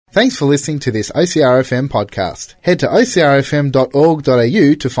Thanks for listening to this OCRFM podcast. Head to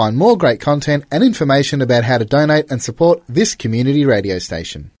ocrfm.org.au to find more great content and information about how to donate and support this community radio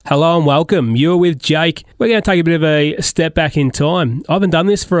station. Hello and welcome. You're with Jake. We're going to take a bit of a step back in time. I haven't done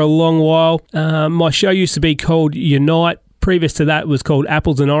this for a long while. My show used to be called Unite. Previous to that, it was called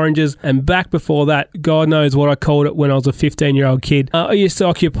Apples and Oranges. And back before that, God knows what I called it when I was a 15-year-old kid. I used to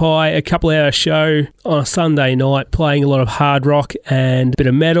occupy a couple-hour show on a Sunday night, playing a lot of hard rock and a bit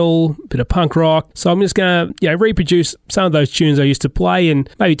of metal, a bit of punk rock. So I'm just going to reproduce some of those tunes I used to play and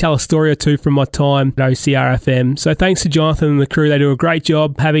maybe tell a story or two from my time at OCRFM. So thanks to Jonathan and the crew. They do a great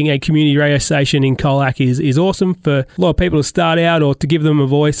job. Having a community radio station in Colac is awesome for a lot of people to start out or to give them a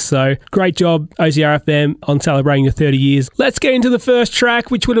voice. So great job, OCRFM, on celebrating the 30 years. Let's get into the first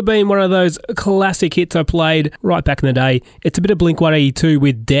track, which would have been one of those classic hits I played right back in the day. It's a bit of Blink-182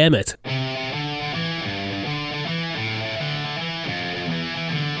 with Damn It. It's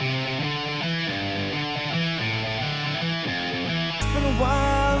been a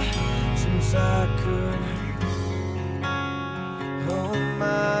while since I could hold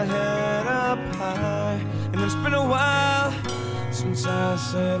my head up high, and it's been a while since I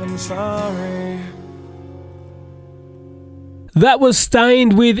said I'm sorry. That was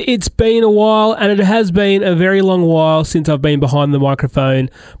Stained with It's Been a While, and it has been a very long while since I've been behind the microphone,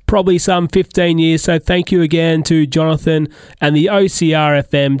 probably some 15 years, so thank you again to Jonathan and the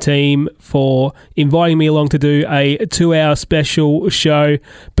OCRFM team for inviting me along to do a 2-hour special show.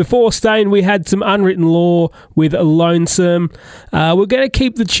 Before Stained, we had some Unwritten Law with Lonesome. We're going to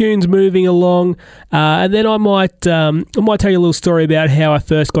keep the tunes moving along, and then I might tell you a little story about how I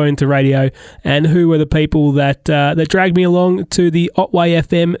first got into radio and who were the people that dragged me along to the Otway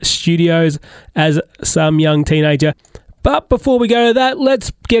FM studios as some young teenager. But before we go to that,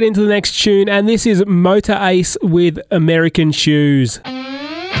 let's get into the next tune, and this is Motor Ace with American Shoes.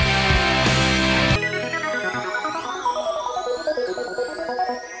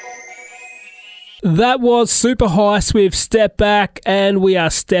 That was Super Heist with Step Back, and we are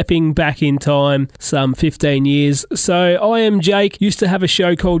stepping back in time some 15 years. So I am Jake, used to have a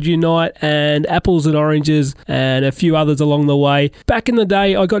show called Unite and Apples and Oranges and a few others along the way. Back in the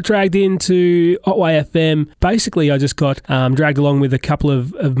day, I got dragged into Otway FM. Basically, I just got dragged along with a couple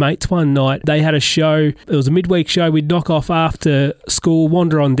of mates one night. They had a show. It was a midweek show. We'd knock off after school,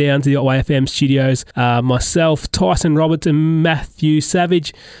 wander on down to the Otway FM studios. Myself, Tyson Roberts and Matthew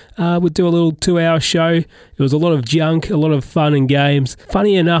Savage would do a little 2-hour show. It was a lot of junk, a lot of fun and games.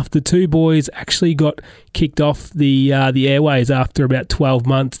 Funny enough, the two boys actually got kicked off the airways after about 12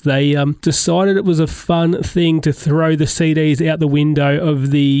 months. They decided it was a fun thing to throw the CDs out the window of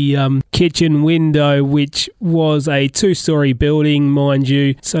the kitchen window, which was a 2-story building, mind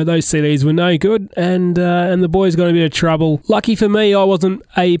you. So those CDs were no good, and the boys got in a bit of trouble. Lucky for me, I wasn't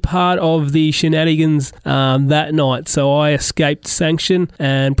a part of the shenanigans that night, so I escaped sanction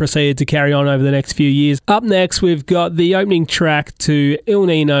and proceeded to carry on over the next few years. Up next, we've got the opening track to Il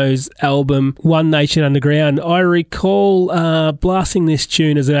Nino's album, One Nation Underground. I recall blasting this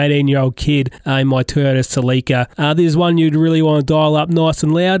tune as an 18-year-old kid in my Toyota Celica. This is one you'd really want to dial up nice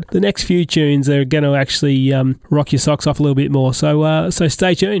and loud. The next few tunes are going to actually rock your socks off a little bit more, so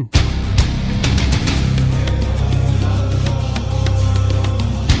stay tuned.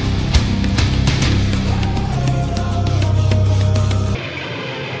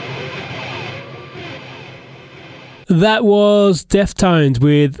 That was Deftones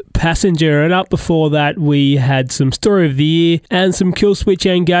with Passenger, and up before that we had some Story of the Year and some Killswitch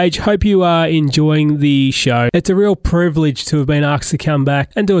Engage. Hope you are enjoying the show. It's a real privilege to have been asked to come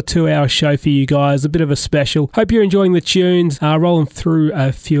back and do a 2-hour show for you guys, a bit of a special. Hope you're enjoying the tunes, rolling through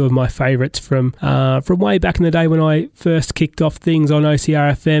a few of my favourites from way back in the day when I first kicked off things on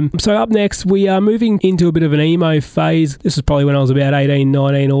OCRFM. So up next we are moving into a bit of an emo phase. This is probably when I was about 18,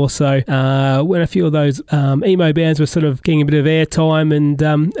 19 or so, when a few of those emo bands were sort of getting a bit of airtime, and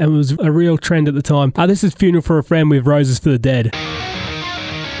it was a real trend at the time. This is Funeral for a Friend with Roses for the Dead.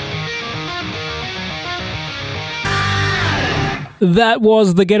 That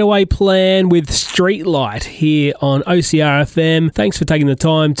was The Getaway Plan with Streetlight here on OCRFM. Thanks for taking the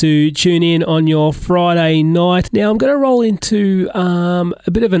time to tune in on your Friday night. Now, I'm going to roll into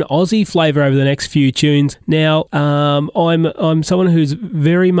a bit of an Aussie flavour over the next few tunes. Now, I'm someone who's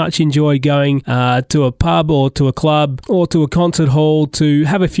very much enjoyed going to a pub or to a club or to a concert hall to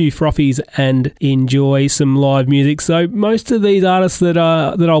have a few frothies and enjoy some live music. So most of these artists that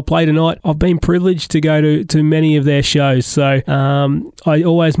I'll play tonight, I've been privileged to go to many of their shows. So I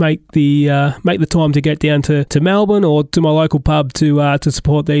always make the time to get down to Melbourne or to my local pub to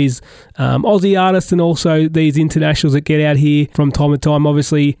support these Aussie artists and also these internationals that get out here from time to time.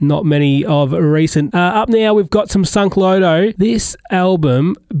 Obviously, not many of recent. Up now, we've got some Sunk Loto. This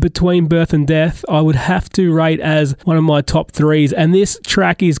album, Between Birth and Death, I would have to rate as one of my top threes, and this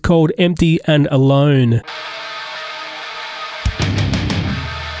track is called Empty and Alone.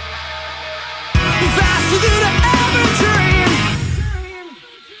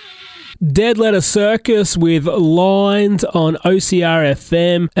 Dead Letter Circus with Lines on OCR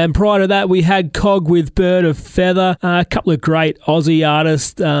FM, and prior to that we had Cog with Bird of Feather, a couple of great Aussie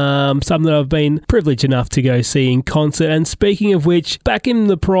artists, some that I've been privileged enough to go see in concert. And speaking of which, back in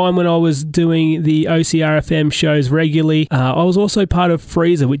the prime when I was doing the OCR FM shows regularly, I was also part of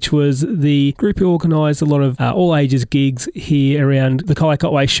Freezer, which was the group who organised a lot of all ages gigs here around the Collie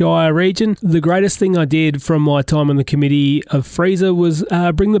Cotway Shire region. The greatest thing I did from my time on the committee of Freezer was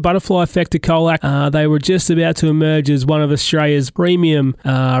bring the Butterfly Effect to Colac. They were just about to emerge as one of Australia's premium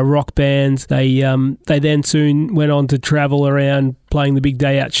rock bands. They then soon went on to travel around playing the big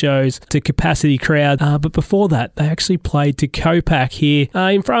day out shows to capacity crowds. But before that, they actually played to Copac here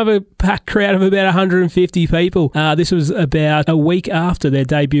in front of a packed crowd of about 150 people. This was about a week after their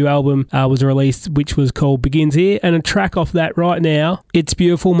debut album was released, which was called Begins Here. And a track off that right now, It's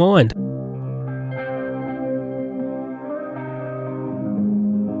Beautiful Mind.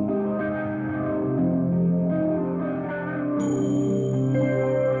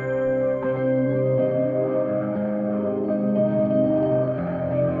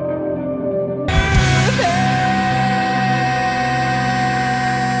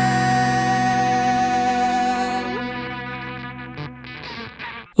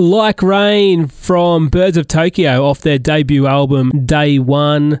 Like Rain from Birds of Tokyo off their debut album Day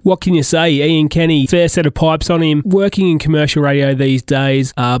One. What can you say? Ian Kenny, fair set of pipes on him, working in commercial radio these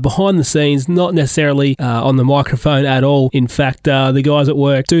days, behind the scenes, not necessarily on the microphone at all. In fact, the guys at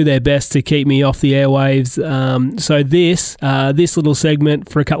work do their best to keep me off the airwaves. So this little segment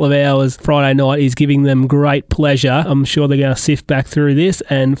for a couple of hours Friday night is giving them great pleasure. I'm sure they're going to sift back through this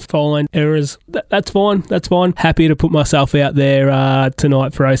and find errors. That's fine. Happy to put myself out there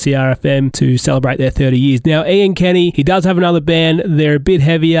tonight for OCR FM to celebrate their 30 years. Now, Ian Kenny, he does have another band. They're a bit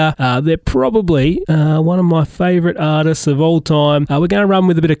heavier. They're probably one of my favourite artists of all time. We're going to run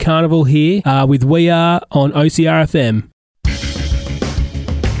with a bit of Carnival here with We Are on OCR FM.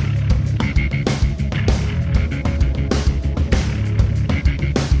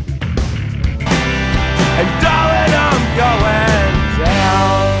 And darling, I'm going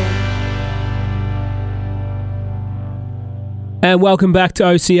down. And welcome back to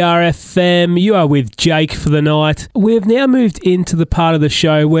OCR FM. You are with Jake for the night. We've now moved into the part of the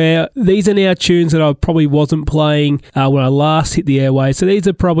show where these are now tunes that I probably wasn't playing when I last hit the airwaves. So these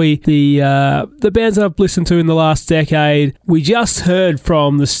are probably the bands that I've listened to in the last decade. We just heard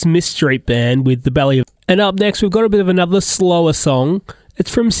from the Smith Street Band with The Belly of... And up next, we've got a bit of another slower song. It's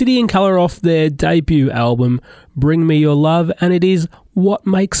from City and Colour off their debut album, Bring Me Your Love, and it is What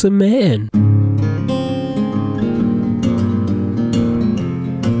Makes a Man.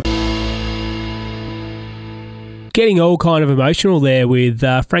 Getting all kind of emotional there with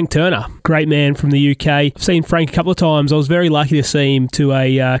Frank Turner, great man from the UK. I've seen Frank a couple of times. I was very lucky to see him to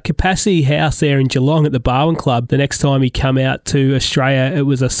a capacity house there in Geelong at the Barwon Club. The next time he come out to Australia, it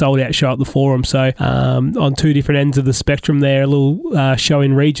was a sold-out show at the Forum. So on two different ends of the spectrum there, a little show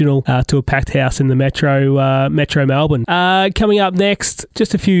in regional to a packed house in the Metro Melbourne. Coming up next,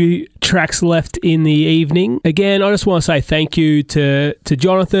 just a few tracks left in the evening. Again, I just want to say thank you to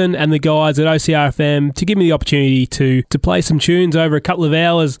Jonathan and the guys at OCR FM to give me the opportunity to play some tunes over a couple of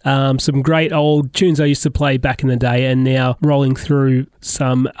hours, some great old tunes I used to play back in the day, and now rolling through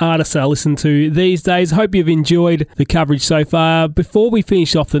some artists I listen to these days. Hope you've enjoyed the coverage so far. Before we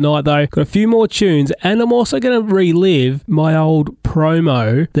finish off the night though, got a few more tunes, and I'm also going to relive my old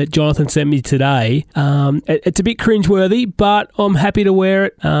promo that Jonathan sent me today. It's a bit cringeworthy, but I'm happy to wear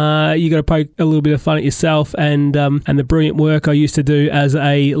it. You got to poke a little bit of fun at yourself and the brilliant work I used to do as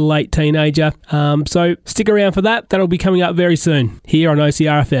a late teenager. So stick around for that. That'll be coming up very soon here on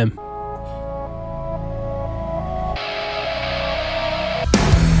OCR FM.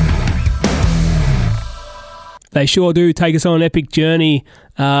 They sure do take us on an epic journey.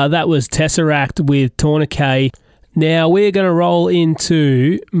 That was Tesseract with Tourniquet. Now we're going to roll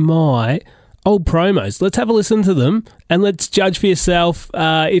into my old promos. Let's have a listen to them and let's judge for yourself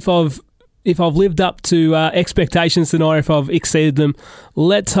if I've lived up to expectations tonight, if I've exceeded them.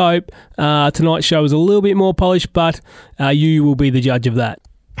 Let's hope tonight's show is a little bit more polished, but you will be the judge of that.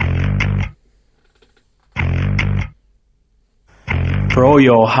 For all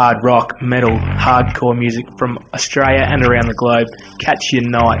your hard rock, metal, hardcore music from Australia and around the globe, catch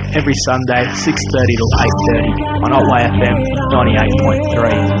Unite every Sunday 6:30 till 8:30 on Otway FM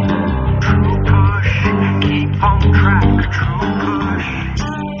 98.3.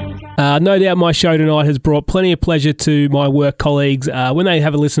 No doubt my show tonight has brought plenty of pleasure to my work colleagues when they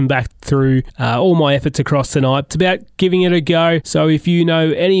have a listen back through all my efforts across tonight. It's about giving it a go. So if you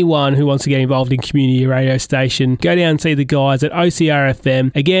know anyone who wants to get involved in community radio station, go down and see the guys at OCR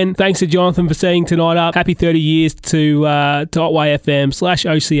FM. Again, thanks to Jonathan for setting tonight up. Happy 30 years to Otway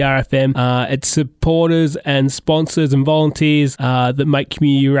FM/OCR FM. It's supporters and sponsors and volunteers that make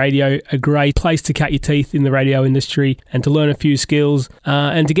community radio a great place to cut your teeth in the radio industry and to learn a few skills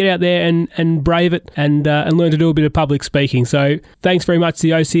and to get out there and brave it and learn to do a bit of public speaking. So thanks very much to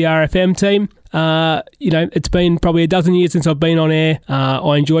the OCR FM team. It's been probably a dozen years since I've been on air.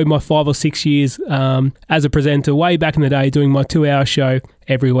 I enjoyed my 5 or 6 years as a presenter way back in the day, doing my 2-hour show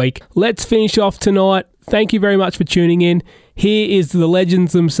every week. Let's finish off tonight. Thank you very much for tuning in. Here is the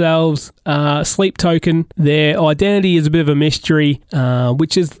legends themselves, Sleep Token. Their identity is a bit of a mystery,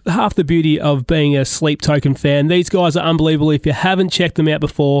 which is half the beauty of being a Sleep Token fan. These guys are unbelievable. If you haven't checked them out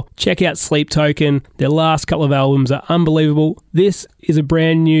before, check out Sleep Token. Their last couple of albums are unbelievable. This is a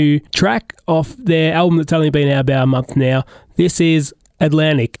brand new track off their album that's only been out about a month now. This is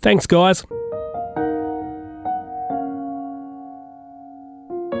Atlantic. Thanks, guys.